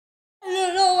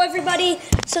everybody.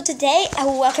 So today,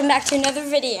 welcome back to another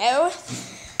video.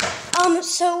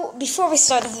 So before we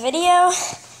start this video,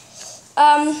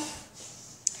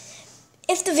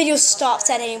 if the video stops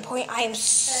at any point, I am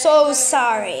so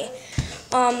sorry.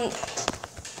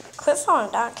 Quit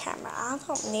falling down camera. I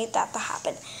don't need that to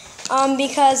happen.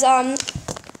 Because I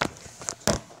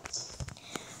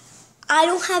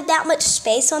don't have that much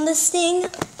space on this thing.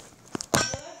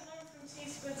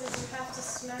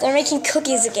 They're making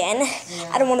cookies again.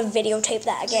 Yeah. I don't want to videotape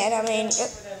that again. I mean,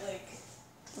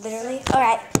 literally.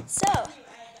 Alright, so,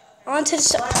 on to the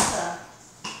story.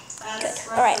 Good.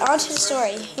 Alright, on to the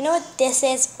story. You know what this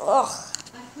is? Ugh.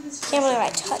 Can't believe I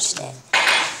touched it.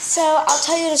 So, I'll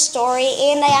tell you the story,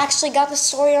 and I actually got the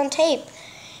story on tape.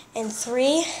 In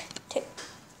 3,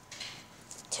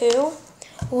 2,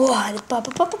 1.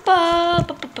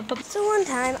 So one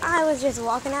time, I was just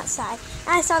walking outside,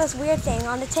 and I saw this weird thing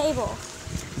on the table.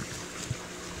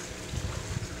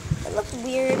 It looked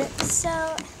weird, so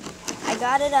I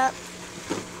got it up.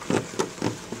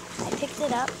 I picked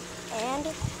it up and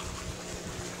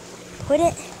put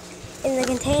it in the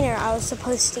container I was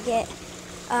supposed to get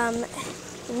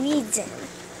weeds in.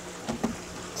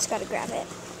 Just gotta grab it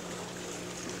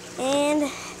and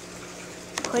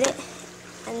put it,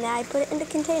 and then I put it in the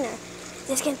container.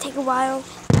 It's gonna take a while.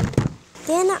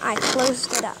 Then I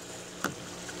closed it up.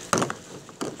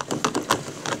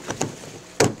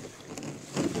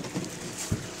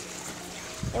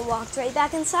 And walked right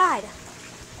back inside.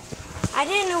 I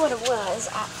didn't know what it was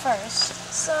at first,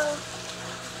 so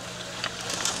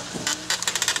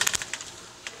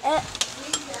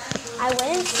I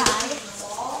went inside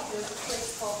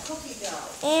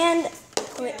and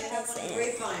put this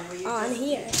in on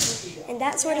here, and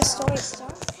that's where the story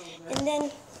starts. And then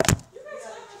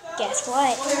guess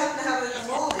what?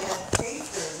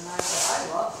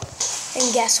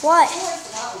 And guess what?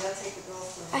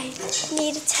 I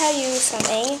need to tell you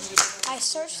something. I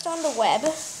searched on the web,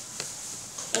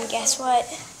 and guess what?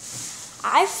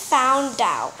 I found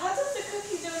out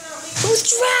it was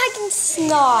dragon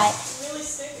snot.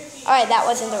 Alright, that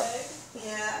wasn't the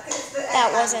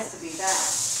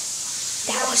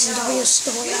real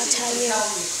story, I'll tell you.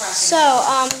 So,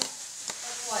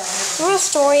 the real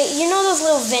story, you know those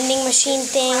little vending machine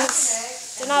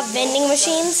things? They're not vending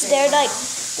machines, they're like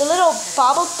the little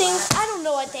bobble things. I don't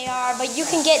know what they are, but you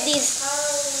can get these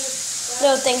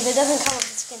little things. It doesn't come with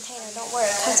this container, don't worry.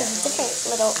 It comes with a different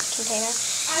little container.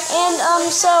 And,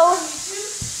 so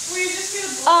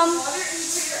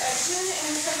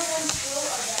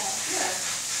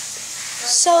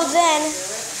then,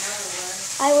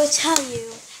 I will tell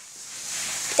you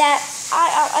that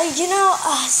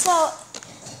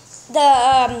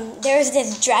there's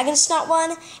this dragon snot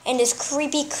one and this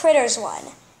creepy critters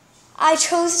one. I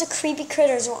chose the creepy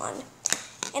critters one,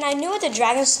 and I knew what the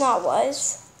dragon snot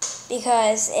was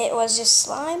because it was just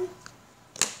slime.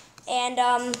 And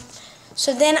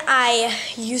so then I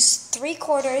used 3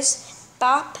 quarters,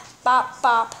 bop, bop,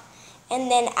 bop, and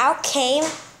then out came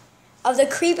of the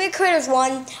creepy critters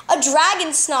one, a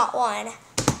dragon snot one.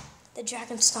 The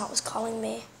dragon snot was calling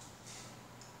me.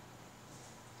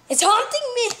 It's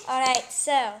haunting me. All right,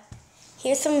 so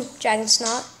here's some dragon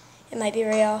snot. It might be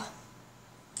real.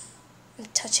 I'm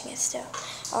touching it still.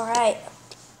 All right.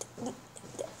 You're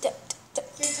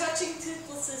touching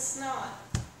Toothless's snot.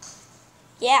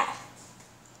 Yeah.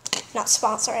 Not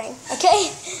sponsoring.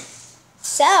 Okay.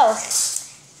 So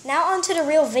now on to the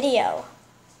real video.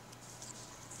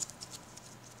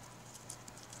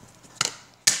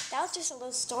 That was just a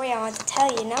little story I wanted to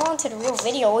tell you. Now on to the real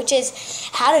video, which is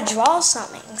how to draw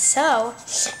something. So,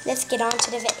 let's get on to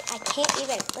the video. I can't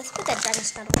even. Let's put that dragon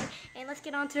snot away. And let's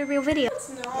get on to the real video.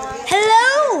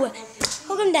 Hello!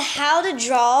 Welcome to how to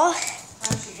draw.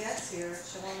 When she gets here,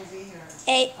 she'll only be here.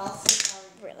 A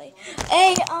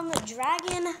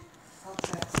dragon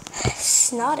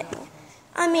snotting.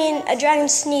 I mean, a dragon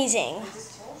sneezing.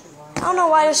 I don't know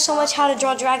why there's so much how to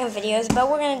draw dragon videos, but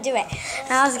we're going to do it.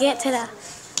 Now let's get to the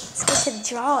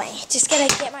drawing. Just gonna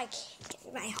get my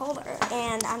holder,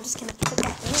 and I'm just gonna put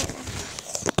that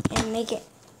in and make it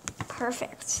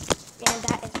perfect. And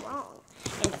that is wrong.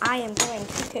 And I am going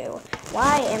cuckoo.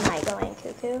 Why am I going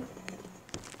cuckoo?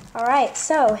 Alright,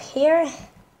 so here is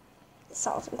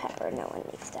salt and pepper. No one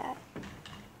needs that.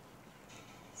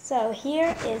 So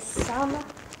here is some.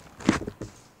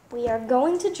 We are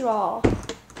going to draw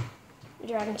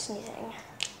dragon sneezing.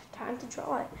 Time to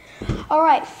draw it.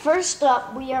 Alright, first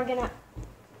up, we are gonna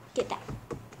get that.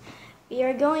 We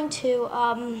are going to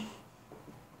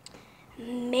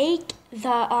make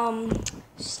the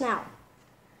snout.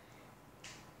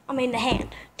 I mean the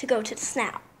hand to go to the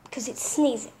snout because it's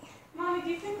sneezing. Mommy, do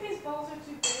you think these balls are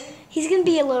too big? He's gonna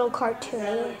be a little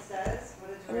cartoony.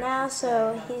 And now,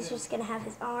 so he's just gonna have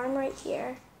his arm right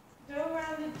here. Go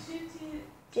around the two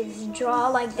Just draw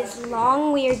like this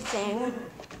long weird thing.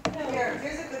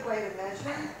 Here's a good way to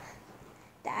measure.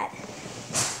 That.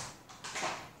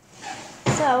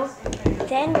 So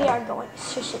then we are going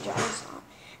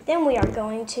Then we are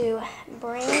going to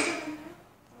bring, I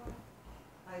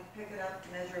pick it up,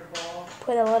 measure a ball.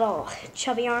 put a little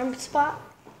chubby arm spot.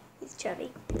 He's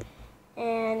chubby.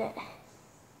 And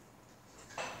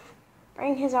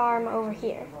bring his arm over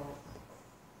here.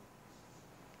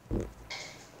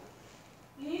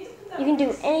 You can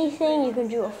do anything. You can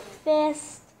do a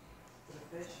fist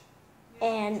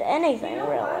and anything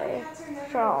really.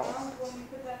 So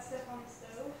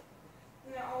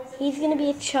he's gonna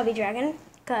be a chubby dragon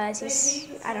because he's,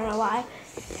 I don't know why.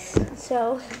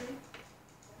 So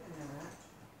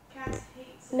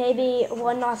maybe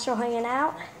one nostril hanging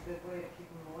out.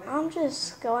 I'm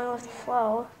just going with the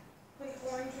flow.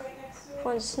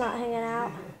 One's not hanging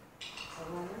out.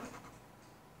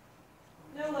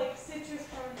 No, like citrus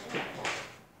orange.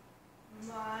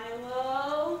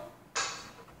 Milo.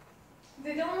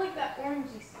 They don't like that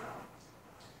orangey smell.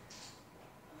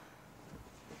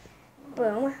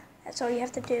 Boom. That's all you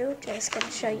have to do. Just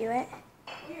gonna show you it.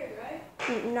 Weird, right?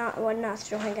 Not one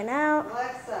nostril hanging out.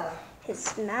 Alexa, His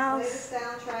play the mouth.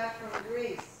 soundtrack from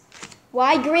Grease.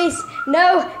 Why Grease?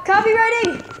 No!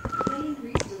 Copywriting!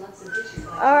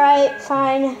 Alright,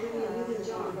 fine.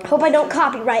 Hope I don't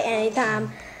copyright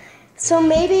anytime. So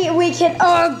maybe we can,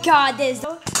 oh god, this.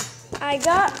 I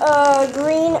got a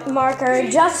green marker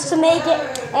just to make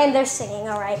it, and they're singing,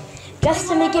 alright. Just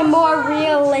to make it more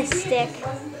realistic.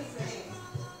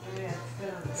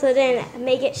 So then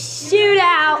make it shoot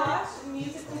out. I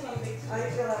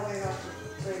feel that way about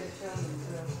the greatest showman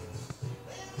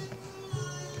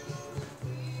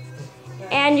too.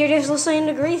 And you're just listening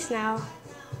to Grease now.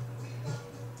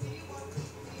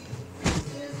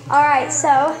 Alright,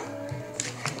 so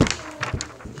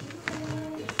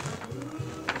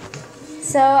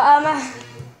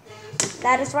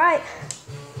that is right.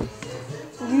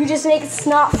 You just make a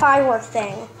snot firework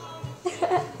thing.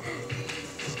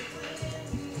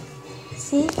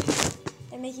 See?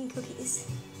 They're making cookies.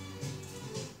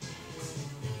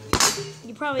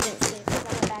 You probably didn't see it because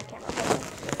I'm a bad camera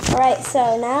person. Alright,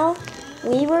 so now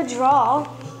we will draw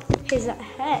his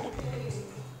head.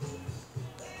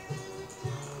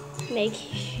 Make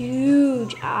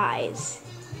huge eyes.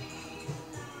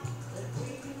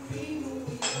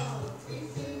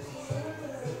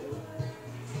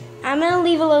 I'm gonna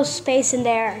leave a little space in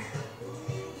there.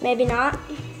 Maybe not.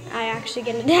 I actually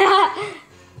gonna do that.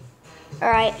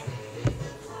 Alright.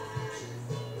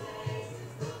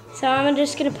 So I'm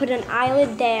just gonna put an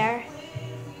eyelid there.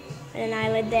 And an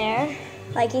eyelid there.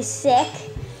 Like he's sick.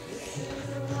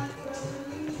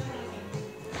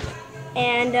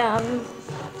 And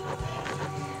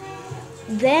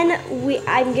then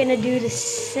I'm gonna do the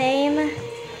same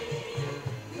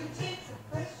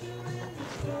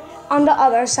on the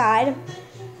other side,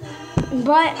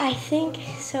 but I think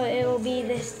so it will be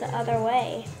this the other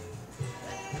way.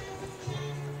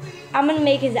 I'm gonna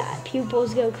make his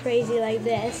pupils go crazy like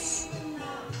this.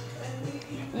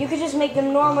 You could just make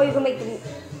them normal, you can make them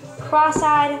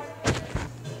cross-eyed.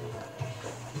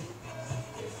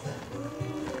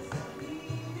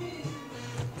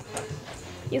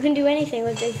 You can do anything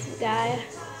with this guy.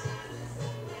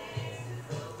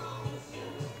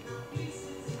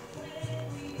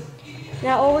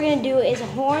 Now all we're gonna do is a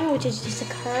horn, which is just a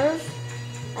curve,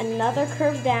 another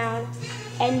curve down,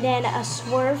 and then a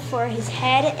swerve for his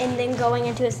head, and then going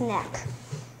into his neck.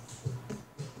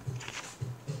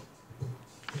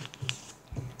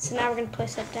 So now we're gonna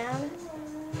push it down.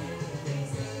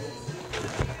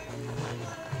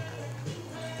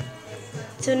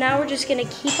 So now we're just gonna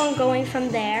keep on going from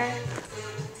there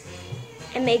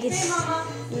and make his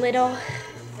little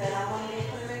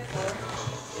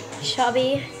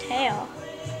chubby tail.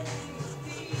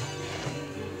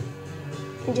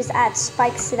 And just add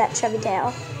spikes to that chubby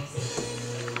tail.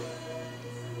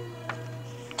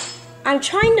 I'm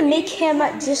trying to make him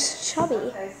just chubby.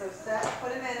 Okay, so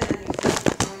put him in and then you set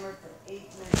the timer for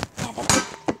 8 minutes.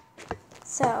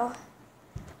 So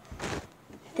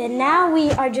then now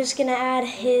we are just gonna add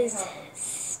his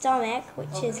stomach,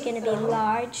 which is gonna be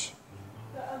large.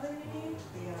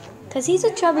 Because he's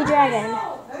a chubby dragon.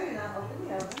 No, you're not. Open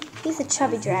the oven. He's a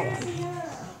chubby dragon.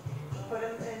 Put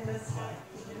him in this way.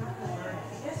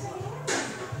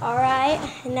 Alright,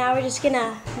 and now we're just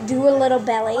gonna do a little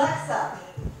belly. Alexa,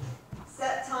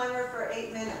 set timer for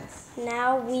 8 minutes.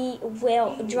 Now we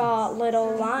will draw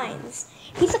little lines.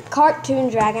 He's a cartoon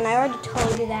dragon. I already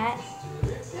told you that.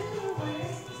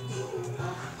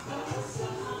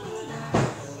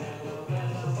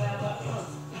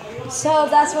 So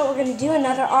that's what we're going to do.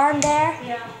 Another arm there.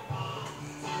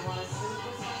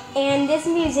 And this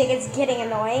music is getting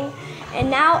annoying. And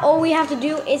now all we have to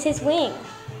do is his wing.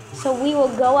 So we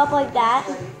will go up like that.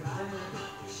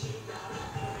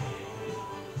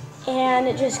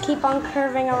 And just keep on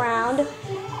curving around.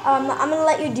 I'm going to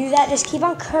let you do that. Just keep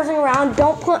on curving around.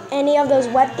 Don't put any of those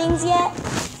web things yet.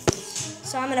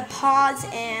 So I'm going to pause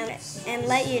and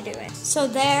let you do it. So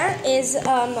there is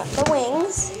the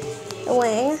wings. The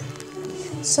wing.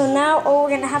 So now all we're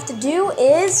going to have to do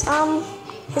is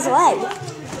his leg.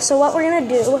 So what we're going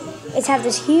to do is have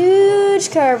this huge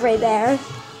curve right there.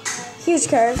 Huge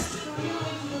curve.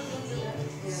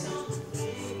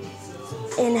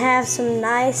 And have some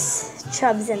nice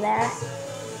chubs in there.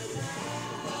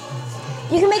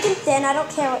 You can make him thin, I don't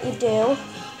care what you do.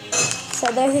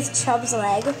 So there's his chub's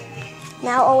leg.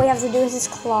 Now all we have to do is his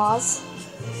claws.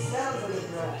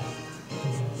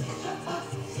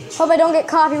 Hope I don't get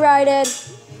copyrighted.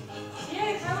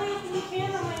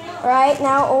 Right,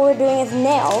 now all we're doing is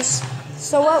nails.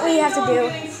 So what we have to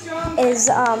do is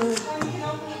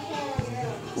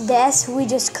this, we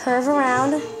just curve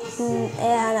around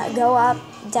and go up,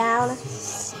 down,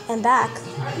 and back.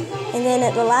 And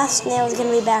then the last nail is going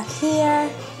to be back here.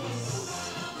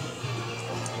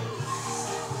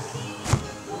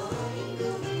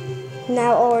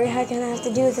 Now all we're going to have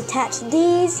to do is attach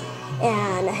these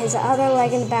and his other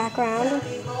leg in the background.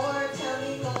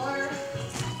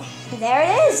 There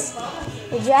it is,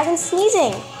 the dragon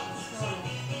sneezing.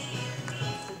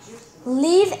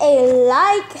 Leave a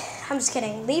like, I'm just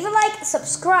kidding, leave a like,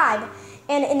 subscribe,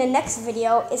 and in the next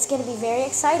video, it's going to be very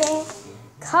exciting,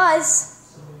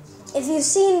 because if you've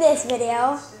seen this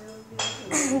video,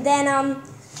 then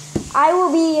I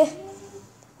will be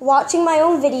watching my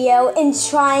own video and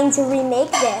trying to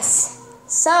remake this.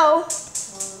 So,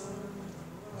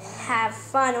 have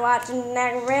fun watching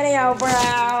that video,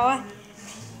 bro.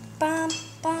 Bum.